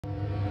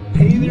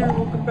Hey there,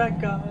 welcome back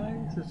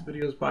guys. This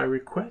video is by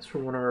request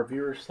from one of our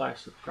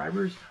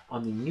viewers/subscribers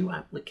on the new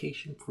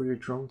application for your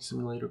drone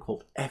simulator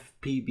called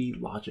FPV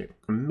Logic.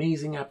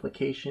 Amazing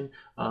application.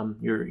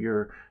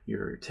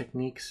 Your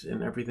techniques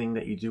and everything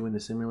that you do in the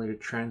simulator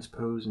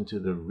transpose into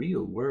the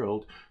real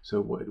world. So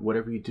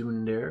whatever you do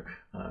in there,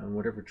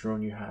 whatever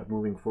drone you have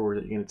moving forward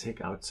that you're going to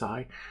take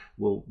outside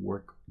will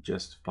work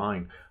just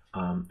fine.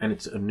 And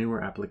it's a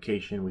newer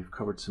application. We've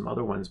covered some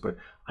other ones, but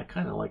I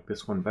kind of like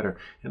this one better,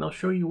 and I'll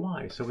show you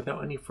why. So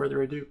without any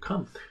further ado,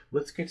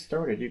 let's get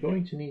started. You're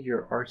going to need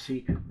your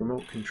RC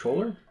remote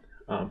controller,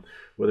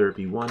 whether it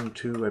be 1,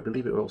 2, I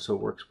believe it also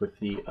works with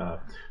the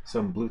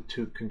some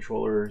Bluetooth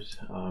controllers.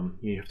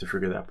 You have to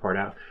figure that part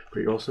out,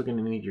 but you're also going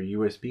to need your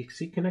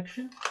USB-C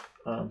connection.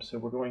 So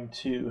we're going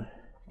to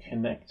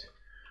connect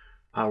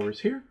ours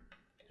here.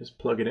 Just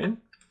plug it in,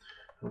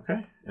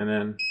 okay, and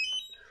then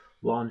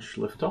launch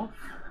liftoff.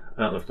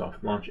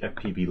 Launch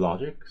FPV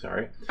Logic,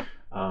 sorry.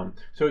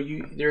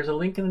 There's a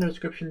link in the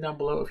description down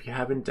below if you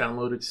haven't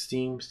downloaded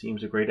Steam.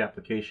 Steam's a great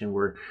application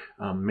where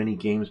many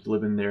games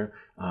live in there,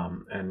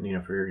 and you know,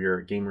 if you're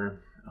a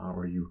gamer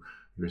or you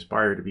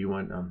aspire to be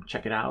one,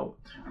 check it out.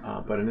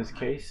 But in this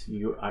case,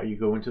 you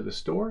go into the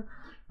store,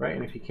 right?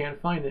 And if you can't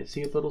find it,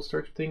 see a little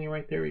search thingy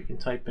right there. You can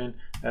type in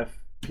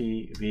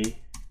FPV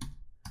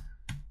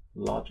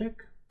Logic,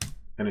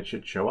 and it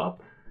should show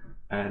up.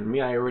 And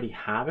me, I already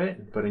have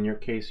it, but in your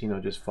case, you know,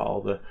 just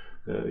follow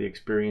the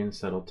experience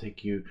that'll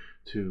take you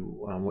to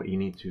what you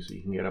need to, so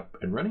you can get up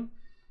and running,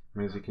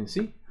 as you can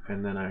see.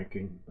 And then I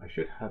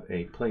should have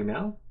a play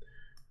now.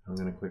 I'm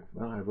gonna click.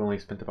 Well, I've only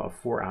spent about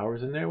 4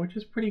 hours in there, which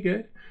is pretty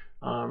good.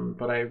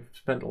 But I've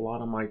spent a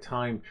lot of my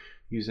time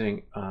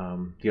using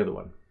the other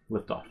one,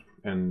 Liftoff,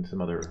 and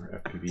some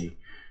other FPV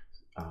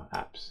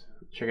apps.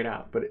 Check it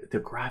out. But the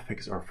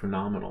graphics are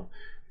phenomenal.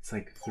 It's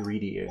like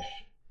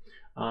 3D-ish.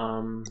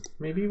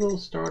 Maybe we'll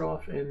start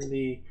off in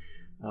the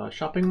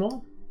shopping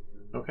mall,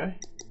 okay,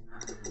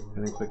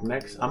 and then click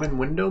next. I'm in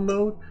window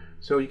mode,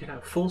 so you can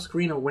have full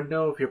screen or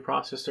window if your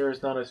processor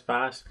is not as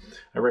fast.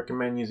 I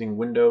recommend using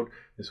windowed.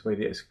 This way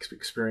the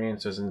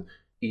experience doesn't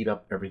eat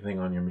up everything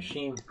on your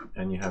machine,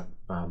 and you have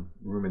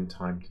room and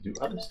time to do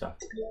other stuff.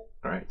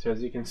 All right, so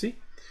as you can see,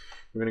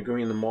 we're going to go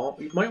in the mall.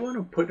 You might want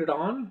to put it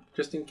on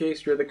just in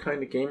case you're the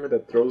kind of gamer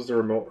that throws the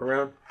remote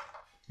around.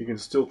 You can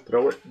still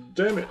throw it.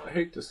 Damn it, I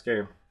hate this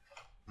game.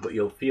 But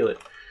you'll feel it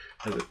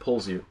as it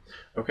pulls you.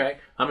 Okay,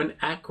 I'm in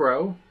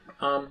acro.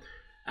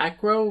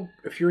 Acro,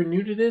 if you're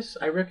new to this,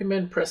 I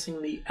recommend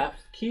pressing the F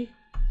key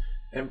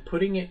and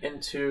putting it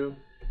into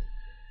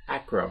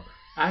acro.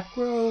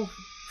 Acro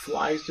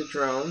flies the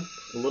drone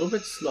a little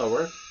bit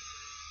slower,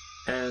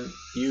 and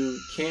you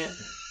can't,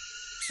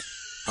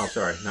 oh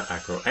sorry, not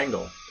acro,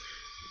 angle.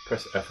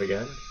 Press F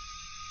again.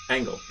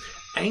 Angle.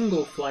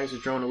 Angle flies the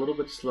drone a little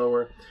bit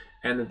slower,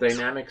 and the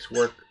dynamics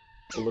work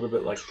a little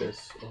bit like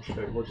this. I'll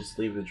show you. We'll just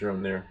leave the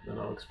drone there, and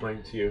I'll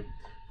explain to you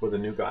for the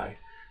new guy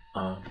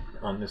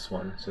on this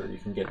one, so that you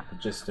can get the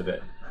gist of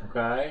it.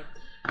 Okay,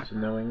 so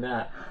knowing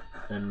that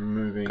and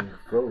moving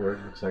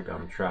forward, looks like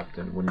I'm trapped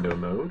in window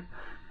mode,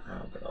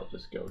 but I'll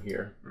just go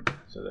here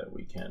so that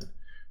we can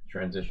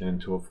transition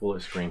into a fuller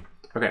screen.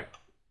 Okay,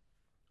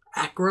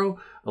 acro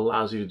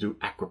allows you to do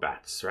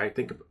acrobats, right?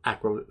 Think of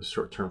acro as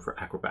short term for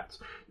acrobats.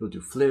 You'll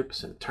do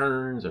flips and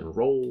turns and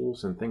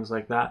rolls and things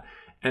like that.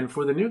 And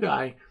for the new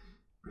guy,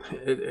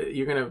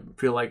 you're gonna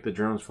feel like the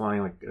drone's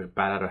flying like a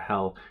bat out of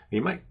hell, and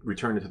you might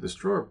return it to the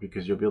store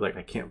because you'll be like,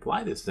 I can't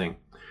fly this thing.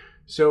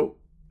 So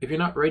if you're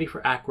not ready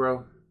for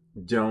acro,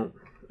 don't.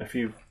 If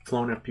you've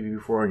flown FPV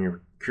before and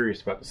you're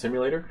curious about the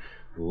simulator,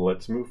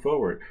 let's move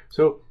forward.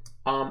 So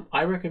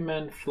I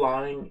recommend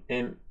flying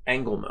in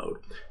angle mode.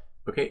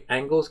 Okay,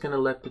 angle is gonna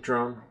let the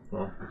drone,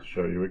 well, I'll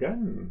show you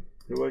again.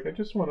 You're like, I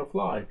just want to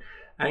fly.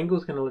 Angle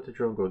is gonna let the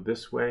drone go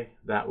this way,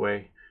 that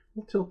way.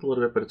 We'll tilt a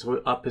little bit, but it's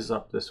up is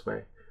up this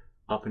way.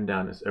 Up and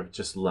down is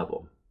just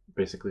level,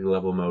 basically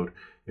level mode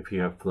if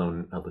you have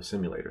flown other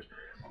simulators.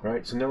 All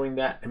right, so knowing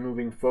that and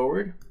moving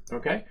forward,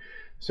 okay,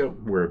 so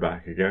we're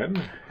back again.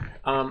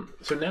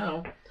 So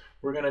now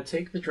we're gonna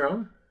take the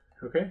drone,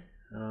 okay.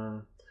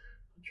 Not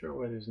sure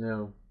why there's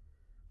no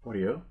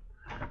audio.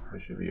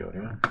 There should be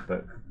audio,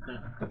 but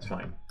that's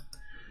fine.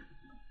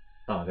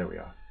 Oh, there we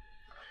are.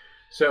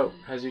 So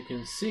as you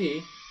can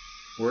see,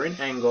 we're in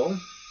angle,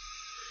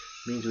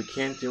 means we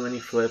can't do any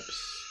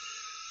flips.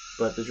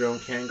 But the drone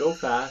can go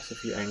fast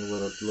if you angle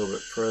it a little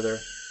bit further.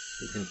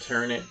 You can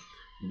turn it.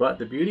 But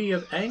the beauty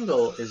of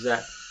angle is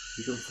that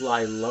you can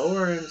fly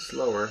lower and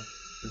slower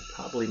and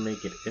probably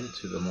make it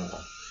into the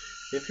mall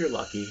if you're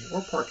lucky,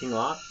 or parking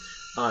lot.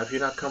 If you're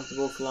not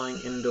comfortable flying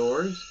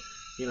indoors,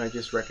 you know, I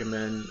just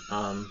recommend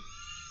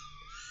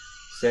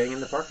staying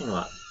in the parking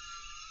lot.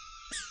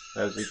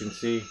 As you can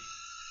see,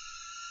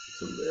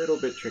 it's a little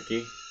bit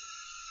tricky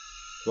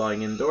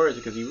flying indoors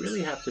because you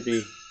really have to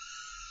be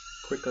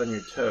quick on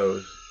your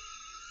toes.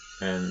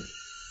 And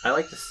I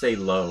like to stay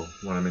low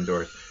when I'm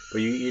indoors,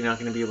 but you're not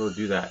going to be able to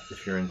do that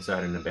if you're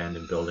inside an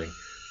abandoned building,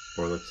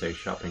 or let's say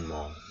shopping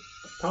mall.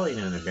 Probably in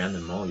an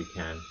abandoned mall you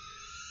can.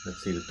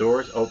 Let's see, the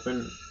doors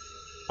open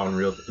in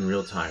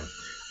real time.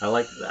 But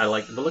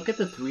look at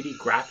the 3D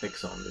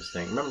graphics on this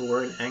thing. Remember,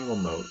 we're in angle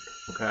mode,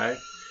 okay?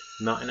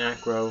 Not in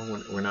acro.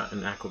 We're not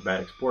in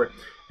acrobatic sport,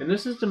 and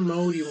this is the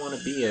mode you want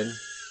to be in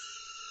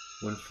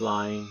when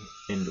flying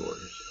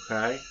indoors,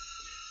 okay?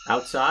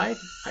 Outside,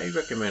 I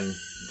recommend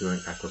doing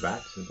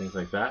acrobats and things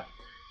like that,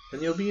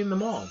 and you'll be in the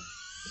mall.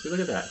 See, look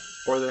at that.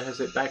 Or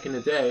back in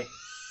the day,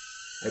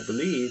 I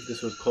believe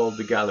this was called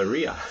the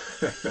Galleria,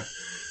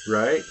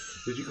 right?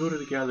 Did you go to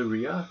the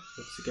Galleria?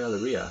 What's the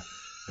Galleria?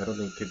 I don't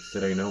think kids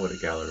today know what a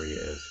Galleria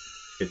is.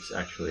 It's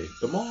actually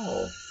the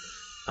mall,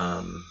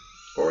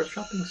 or a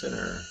shopping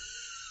center.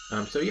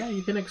 So yeah,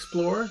 you can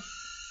explore.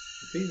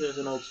 See, there's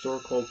an old store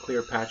called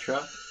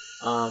Cleopatra.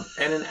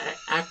 And in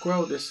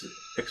acro, this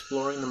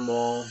exploring the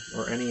mall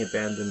or any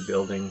abandoned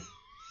building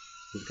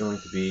is going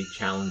to be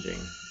challenging.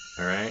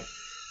 All right,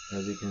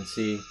 as you can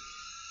see,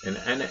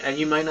 and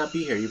you might not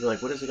be here. You'll be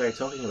like, "What is the guy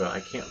talking about?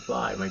 I can't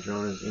fly. My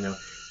drone is,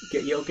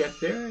 you'll get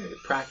there.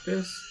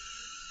 Practice,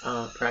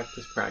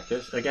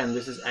 practice. Again,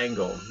 this is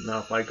angle. Now,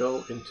 if I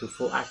go into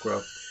full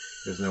acro,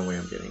 there's no way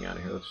I'm getting out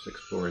of here. Let's just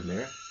explore in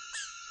there,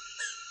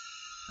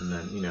 and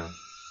then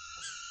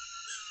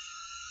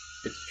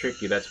it's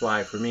tricky. That's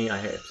why for me I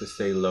have to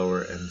stay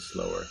lower and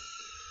slower,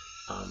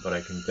 but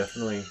I can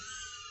definitely,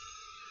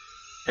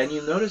 and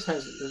you notice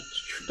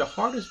the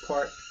hardest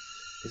part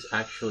is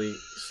actually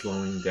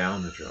slowing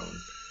down the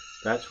drone.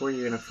 That's where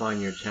you're going to find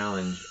your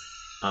challenge.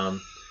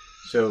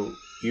 So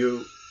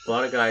a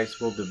lot of guys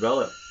will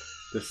develop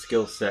the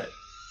skill set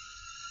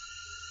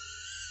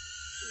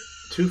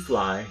to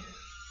fly,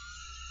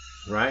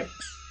 right?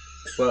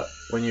 But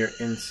when you're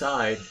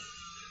inside,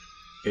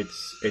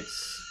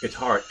 it's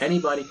hard.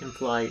 Anybody can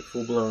fly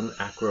full-blown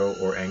acro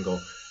or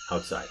angle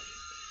outside.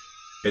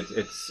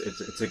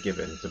 It's a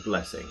given. It's a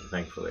blessing,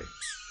 thankfully.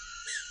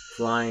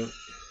 Flying.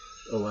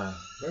 Oh wow!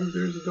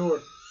 There's a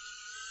door.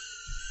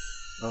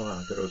 Oh wow!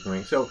 I thought it was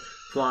going. So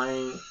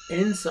flying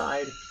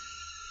inside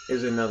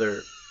is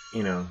another,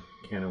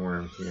 can of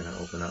worms you're gonna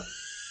open up.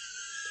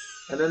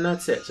 And then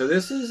that's it. So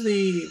this is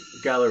the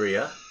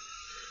Galleria,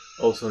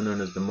 also known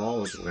as the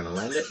mall, which we're gonna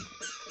land it.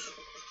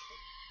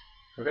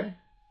 Okay.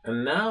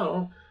 And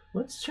now,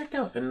 let's check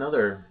out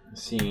another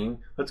scene.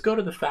 Let's go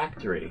to the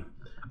factory.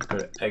 Go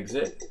to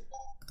exit.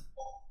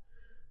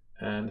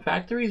 And the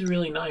factory is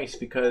really nice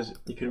because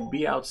you can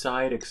be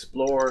outside,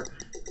 explore,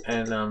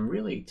 and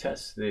really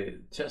test the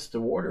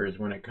waters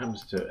when it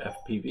comes to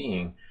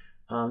FPVing.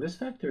 This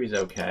factory is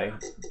okay.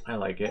 I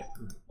like it.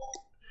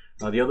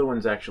 The other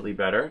one's actually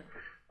better.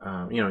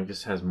 It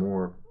just has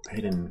more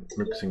hidden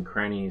nooks and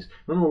crannies.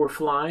 Remember, we're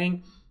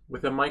flying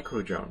with a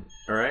micro drone,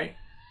 all right?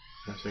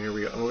 So here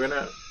we go. And we're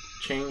gonna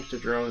change the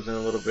drones in a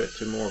little bit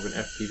to more of an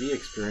FPV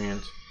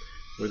experience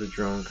where the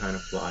drone kind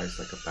of flies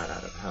like a bat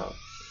out of hell.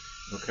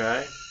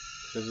 Okay?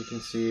 So as you can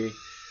see,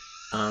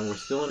 we're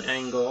still in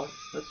angle.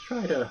 Let's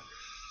try to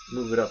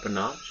move it up a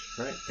notch,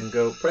 right? And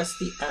go press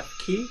the F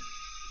key.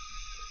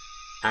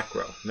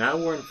 Acro. Now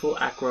we're in full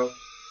acro.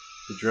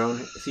 The drone,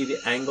 see the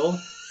angle?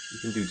 You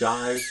can do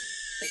dives.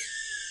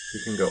 You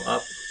can go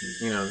up.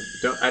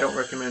 I don't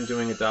recommend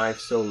doing a dive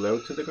so low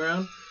to the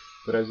ground,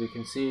 but as you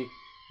can see,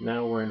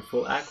 now we're in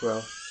full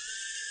acro,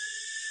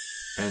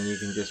 and you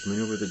can just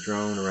maneuver the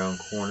drone around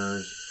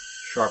corners,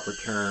 sharper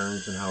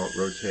turns, and how it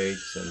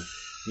rotates, and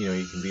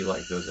you can be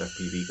like those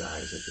FPV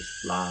guys that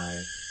just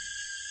fly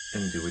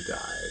and do a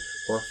dive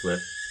or flip,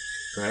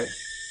 right?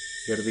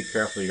 You got to be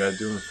careful. You got to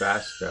do them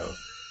fast though.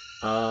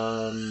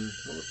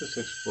 Let's just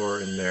explore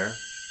in there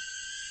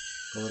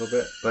a little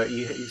bit, but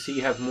you see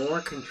you have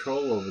more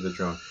control over the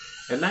drone,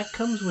 and that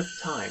comes with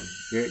time.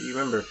 You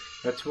remember,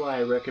 that's why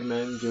I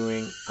recommend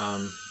doing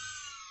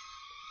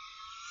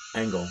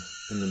angle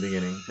in the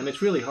beginning, and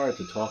it's really hard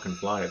to talk and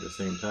fly at the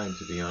same time,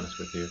 to be honest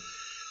with you,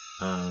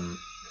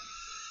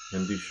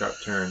 and do sharp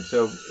turns.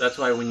 So that's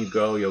why when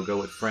you'll go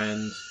with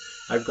friends.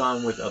 I've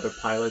gone with other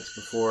pilots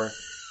before,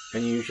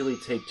 and you usually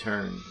take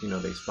turns.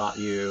 They spot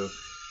you,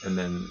 and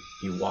then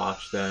you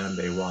watch them,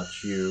 they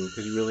watch you,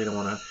 because you really don't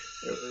want to,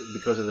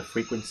 because of the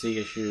frequency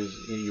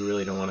issues, you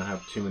really don't want to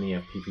have too many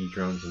FPV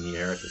drones in the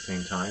air at the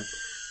same time,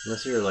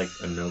 unless you're like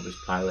a novice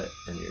pilot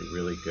and you're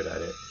really good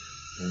at it,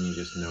 and you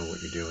just know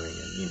what you're doing,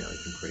 and you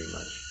can pretty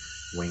much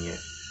wing it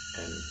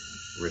and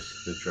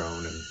risk the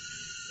drone and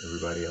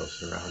everybody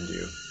else around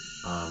you.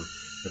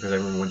 Because I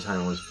remember one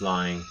time I was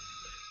flying,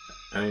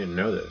 and I didn't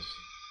know this.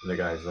 The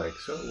guy's like,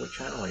 "So what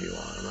channel are you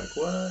on?" I'm like,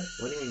 "What?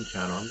 What do you mean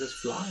channel? I'm just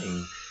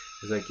flying."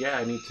 He's like, "Yeah,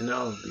 I need to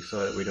know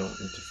so that we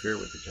don't interfere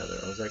with each other."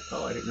 I was like,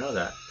 "Oh, I didn't know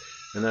that."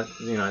 And that,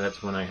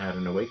 that's when I had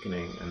an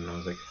awakening, and I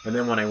was like, and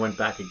then when I went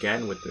back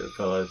again with the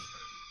fellas,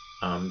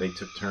 they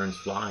took turns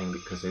flying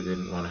because they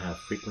didn't want to have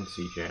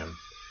frequency jam,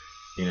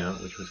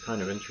 which was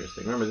kind of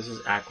interesting. Remember, this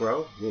is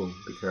acro. Whoa,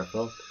 be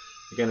careful.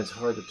 Again, it's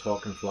hard to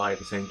talk and fly at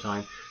the same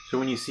time. So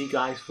when you see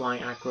guys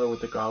flying acro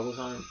with the goggles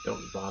on,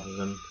 don't bother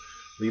them.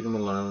 Leave them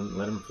alone.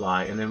 Let them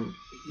fly, and then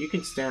you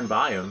can stand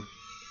by them,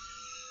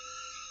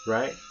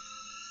 right?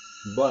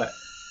 But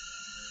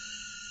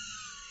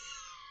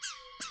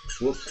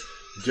whoops,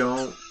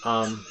 don't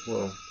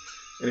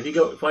And if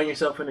you find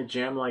yourself in a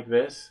jam like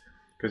this,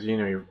 because you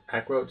know you're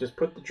acro, just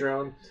put the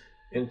drone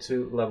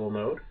into level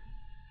mode,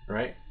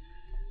 right?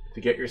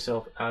 To get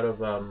yourself out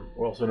of,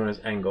 also known as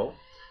angle,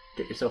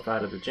 get yourself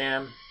out of the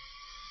jam,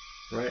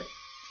 right?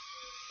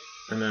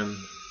 And then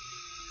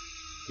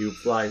you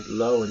fly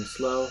low and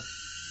slow,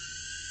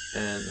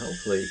 and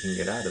hopefully you can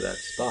get out of that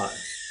spot.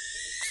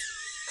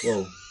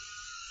 Whoa.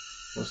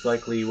 Most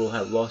likely you will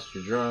have lost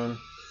your drone,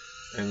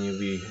 and you'll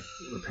be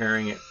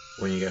repairing it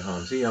when you get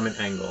home. See, I'm in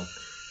angle.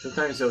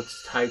 Sometimes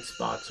those tight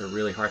spots are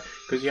really hard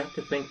because you have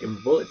to think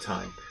in bullet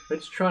time.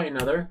 Let's try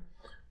another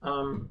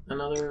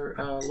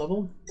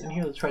level in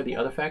here. Let's try the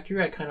other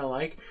factory. I kind of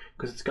like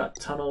because it's got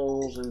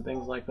tunnels and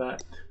things like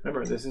that.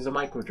 Remember, this is a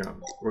micro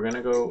drone. We're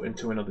gonna go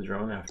into another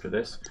drone after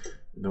this.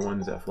 The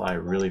ones that fly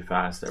really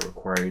fast that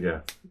require you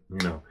to, you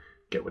know,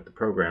 get with the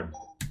program.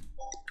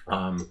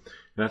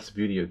 That's the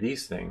beauty of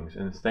these things,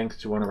 and it's thanks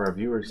to one of our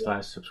viewers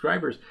 /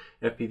 subscribers,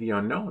 FPV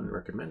Unknown,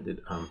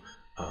 recommended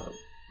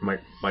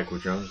micro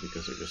drones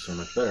because they're just so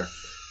much better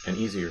and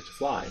easier to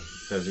fly.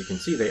 As you can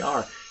see, they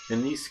are,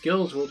 and these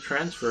skills will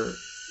transfer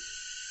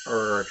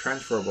or are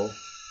transferable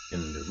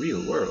in the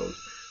real world,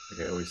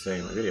 like I always say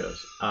in my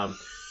videos.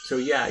 So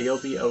yeah,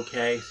 you'll be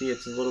okay. See,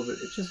 it's a little bit.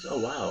 It's just, oh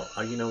wow.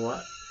 You know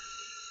what?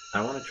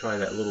 I want to try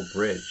that little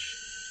bridge.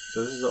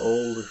 So this is the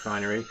old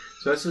refinery.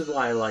 So this is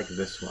why I like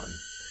this one.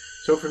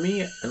 So for me,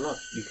 and look,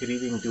 you could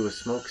even do a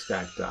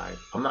smokestack dive.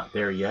 I'm not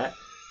there yet,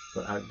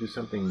 but I'd do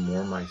something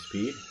more my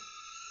speed.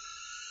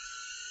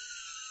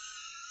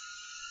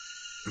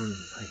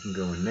 I can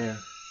go in there.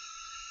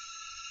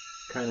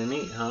 Kind of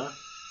neat, huh?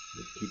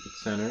 Just keep it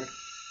centered.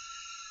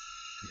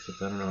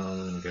 Except I don't know how I'm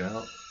going to get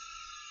out.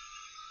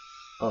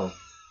 Oh.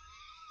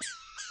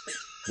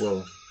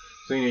 Whoa.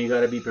 So, you know, you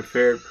got to be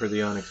prepared for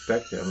the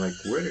unexpected. I'm like,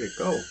 where did it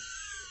go?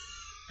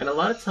 And a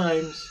lot of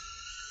times,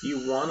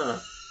 you want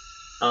to...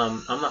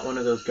 I'm not one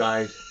of those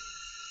guys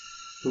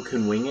who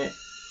can wing it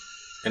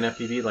in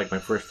FPV. Like my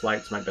first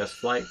flight's my best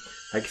flight.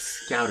 I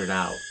scout it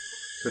out.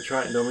 So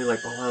don't be like,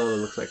 oh, it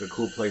looks like a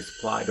cool place to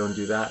fly. Don't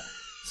do that.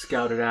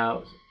 Scout it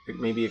out.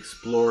 Maybe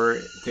explore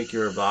it. Take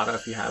your Avata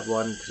if you have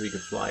one, so you can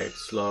fly it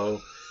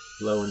slow,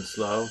 low and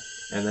slow.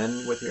 And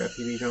then with your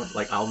FPV drone,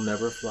 like I'll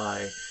never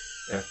fly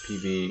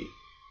FPV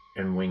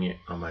and wing it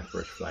on my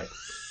first flight.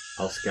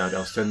 I'll scout.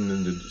 I'll send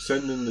in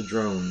the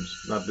drones.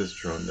 Not this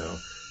drone though.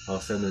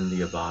 I'll send in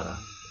the Avata.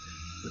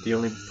 But the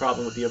only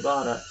problem with the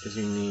Avata is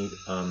you need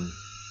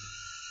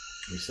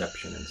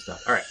reception and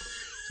stuff. All right,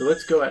 so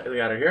let's go out of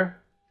here.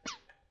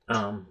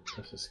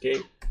 Let's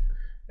escape,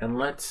 and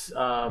let's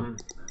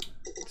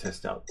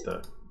test out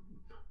the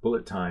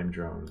bullet time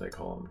drones. I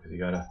call them because you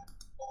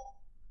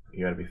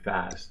gotta be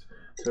fast.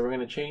 So we're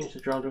gonna change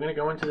the drones. We're gonna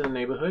go into the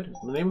neighborhood.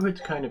 The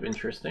neighborhood's kind of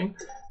interesting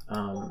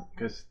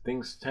because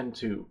things tend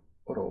to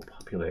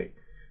auto-populate.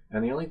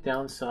 And the only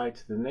downside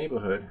to the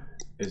neighborhood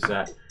is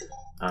that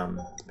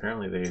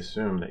apparently they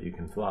assume that you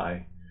can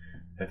fly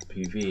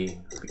FPV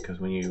because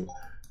when you,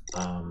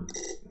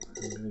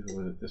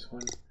 was it this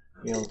one?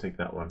 Yeah, I'll take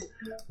that one.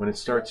 When it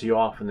starts you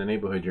off in the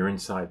neighborhood, you're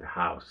inside the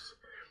house.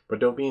 But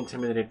don't be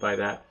intimidated by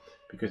that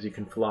because you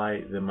can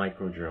fly the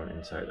micro drone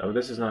inside. Oh,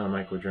 this is not a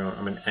micro drone.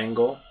 I'm an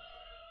angle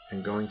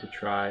and going to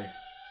try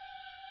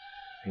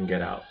and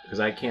get out because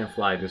I can't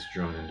fly this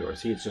drone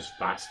indoors. See, it's just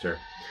faster.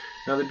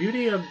 Now the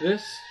beauty of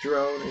this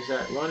drone is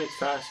that one, it's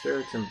faster,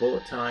 it's in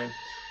bullet time,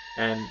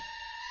 and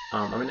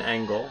I'm an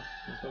angle,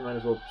 so I might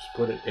as well just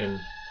put it in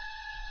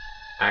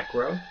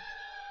acro.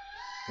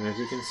 And as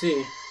you can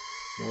see,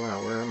 oh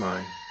wow, where am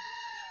I?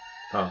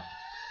 Oh,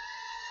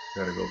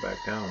 gotta go back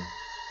down.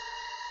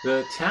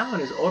 The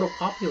town is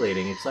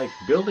auto-populating. It's like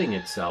building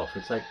itself.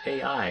 It's like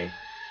AI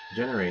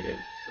generated.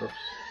 Oops,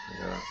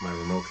 I got my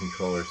remote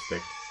controller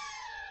stick.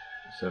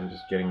 So I'm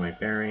just getting my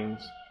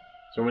bearings.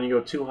 So when you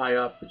go too high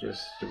up, it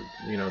just,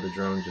 you know, the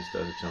drone just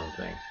does its own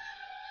thing.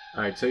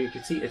 All right, so you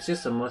can see it's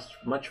just a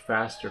much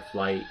faster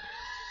flight.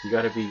 You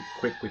got to be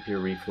quick with your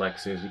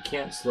reflexes. You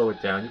can't slow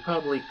it down. You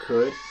probably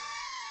could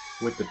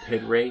with the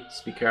PID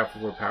rates. Be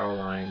careful for power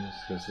lines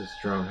because this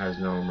drone has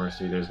no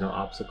mercy. There's no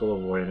obstacle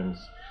avoidance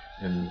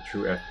in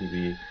true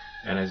FPV.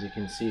 And as you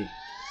can see,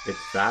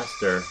 it's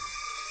faster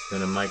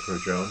than a micro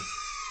drone.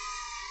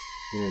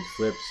 You know, it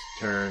flips,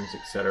 turns,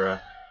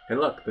 etc. And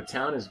look, the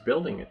town is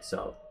building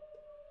itself.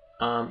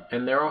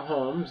 And there are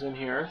homes in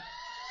here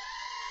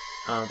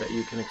that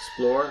you can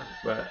explore,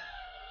 but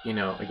you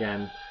know,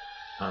 again,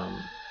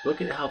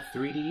 look at how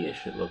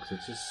 3D-ish it looks.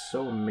 It's just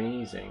so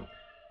amazing.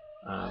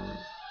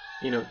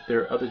 You know,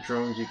 there are other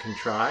drones you can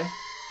try,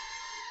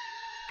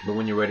 but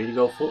when you're ready to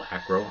go full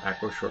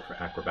acro short for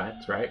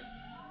acrobats, right?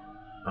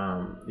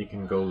 You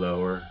can go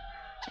lower,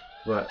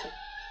 but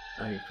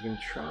if you can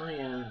try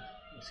and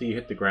see, you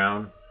hit the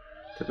ground.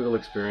 Typical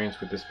experience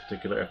with this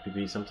particular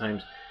FPV.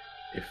 Sometimes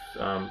if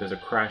there's a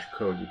crash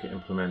code you can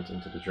implement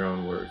into the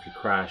drone where if you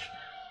crash,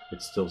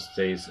 it still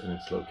stays in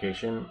its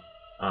location.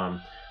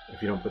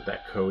 If you don't put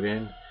that code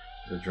in,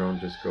 the drone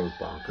just goes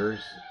bonkers.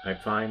 I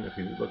find if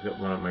you look at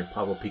one of my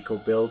Pablo Pico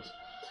builds,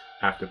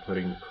 after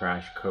putting the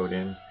crash code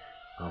in,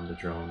 the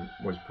drone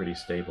was pretty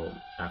stable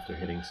after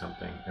hitting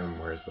something, and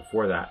whereas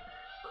before that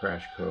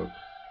crash code,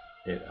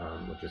 it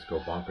would just go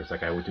bonkers.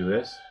 Like I would do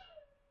this,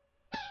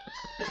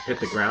 hit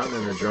the ground,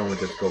 and the drone would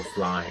just go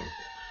flying.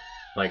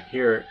 Like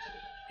here,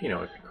 you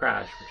know, it could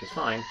crash, which is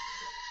fine,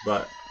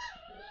 but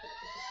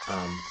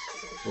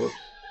whoops,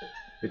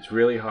 it's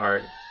really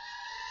hard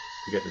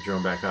to get the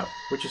drone back up,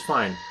 which is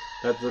fine.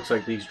 That looks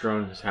like these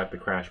drones have the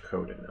crash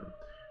code in them,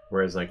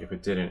 whereas like if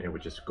it didn't, it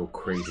would just go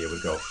crazy. It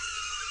would go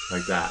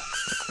like that.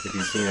 If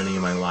you've seen any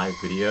of my live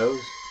videos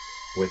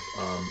with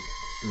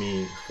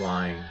me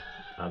flying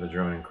the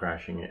drone and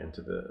crashing it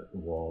into the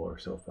wall or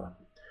sofa.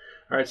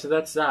 All right, so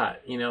that's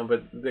that, you know,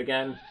 but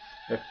again,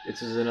 if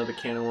this is another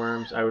can of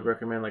worms. I would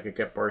recommend like a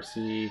Get Bar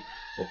C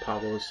or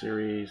Pablo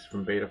series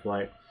from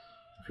Betaflight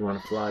if you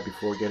want to fly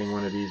before getting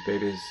one of these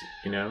babies,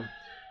 you know.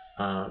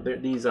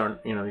 These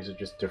aren't, you know, these are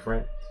just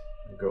different.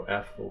 Go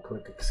F, we'll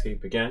click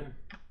escape again.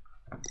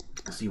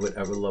 See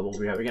whatever levels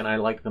we have. Again, I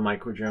like the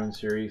micro drone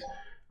series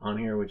on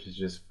here, which is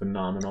just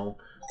phenomenal.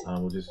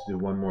 We'll just do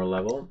one more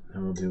level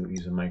and we'll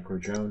use a micro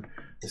drone.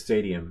 The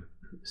stadium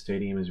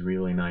is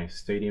really nice.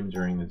 Stadium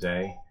during the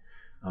day.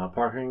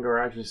 Parking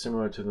garage is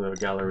similar to the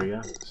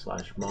Galleria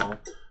 / mall,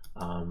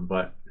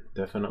 but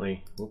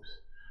definitely, whoops,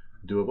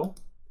 doable,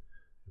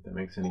 if that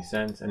makes any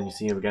sense. And you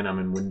see again, I'm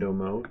in window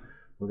mode.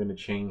 We're going to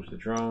change the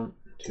drone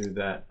to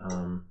that,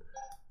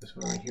 this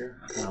one right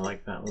here. I kind of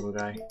like that little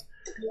guy.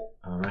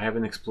 I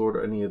haven't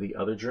explored any of the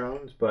other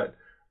drones, but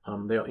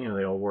they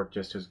all work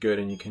just as good,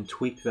 and you can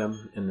tweak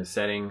them in the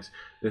settings.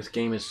 This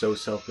game is so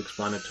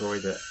self-explanatory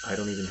that I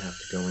don't even have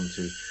to go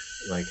into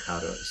like how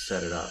to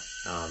set it up.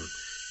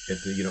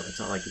 It's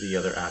not like the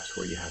other apps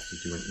where you have to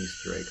do an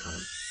Easter egg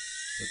hunt.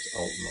 What's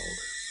alt mode?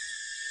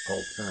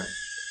 Alt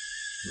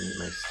time.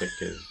 My stick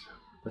is.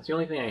 That's the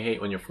only thing I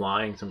hate when you're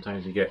flying.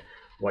 Sometimes you get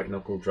white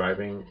knuckle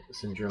driving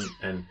syndrome,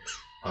 and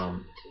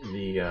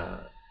the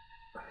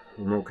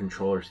remote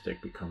controller stick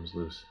becomes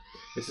loose.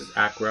 This is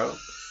acro.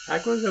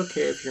 Acro is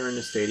okay if you're in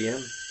the stadium.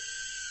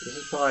 This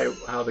is probably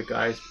how the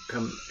guys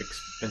become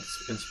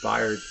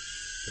inspired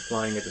to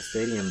flying at the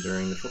stadium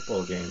during the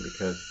football game,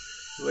 because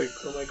like,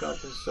 oh my god,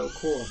 this is so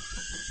cool.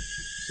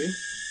 See?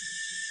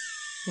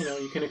 You know,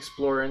 you can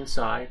explore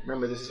inside.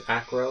 Remember, this is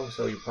acro,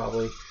 so you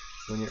probably,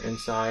 when you're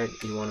inside,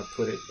 you want to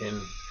put it in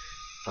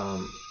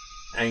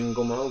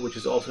angle mode, which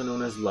is also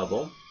known as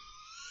level.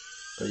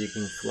 So you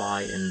can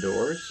fly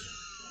indoors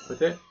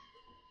with it.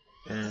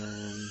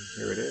 And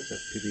here it is,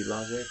 FPV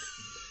Logic.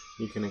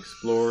 You can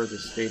explore the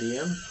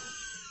stadium.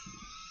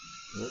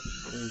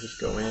 Whoops, and just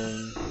go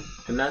in.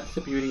 And that's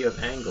the beauty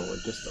of angle.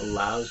 It just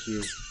allows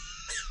you,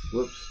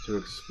 whoops, to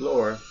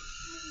explore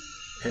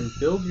and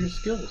build your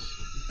skills,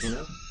 you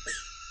know?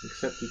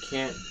 Except you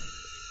can't,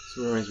 this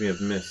reminds me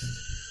of Myst,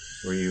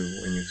 where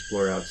when you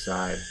explore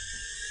outside,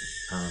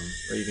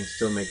 but you can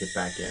still make it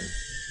back in.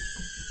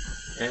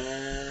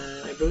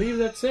 And I believe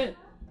that's it.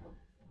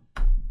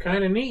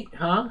 Kind of neat,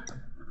 huh?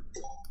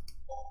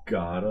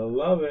 Gotta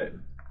love it.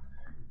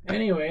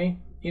 Anyway,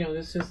 you know,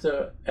 this is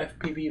the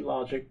FPV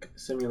Logic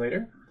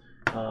simulator.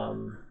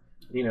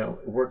 You know,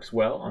 it works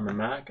well on the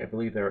Mac. I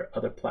believe there are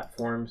other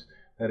platforms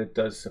that it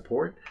does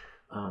support.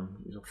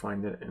 You'll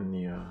find it in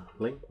the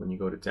link when you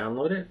go to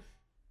download it.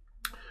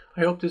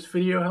 I hope this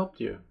video helped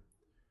you.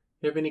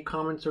 If you have any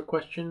comments or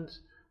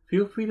questions,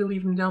 feel free to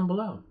leave them down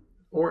below,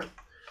 or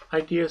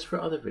ideas for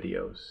other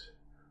videos.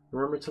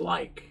 Remember to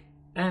like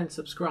and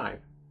subscribe,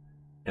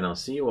 and I'll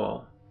see you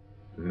all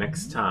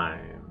next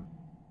time.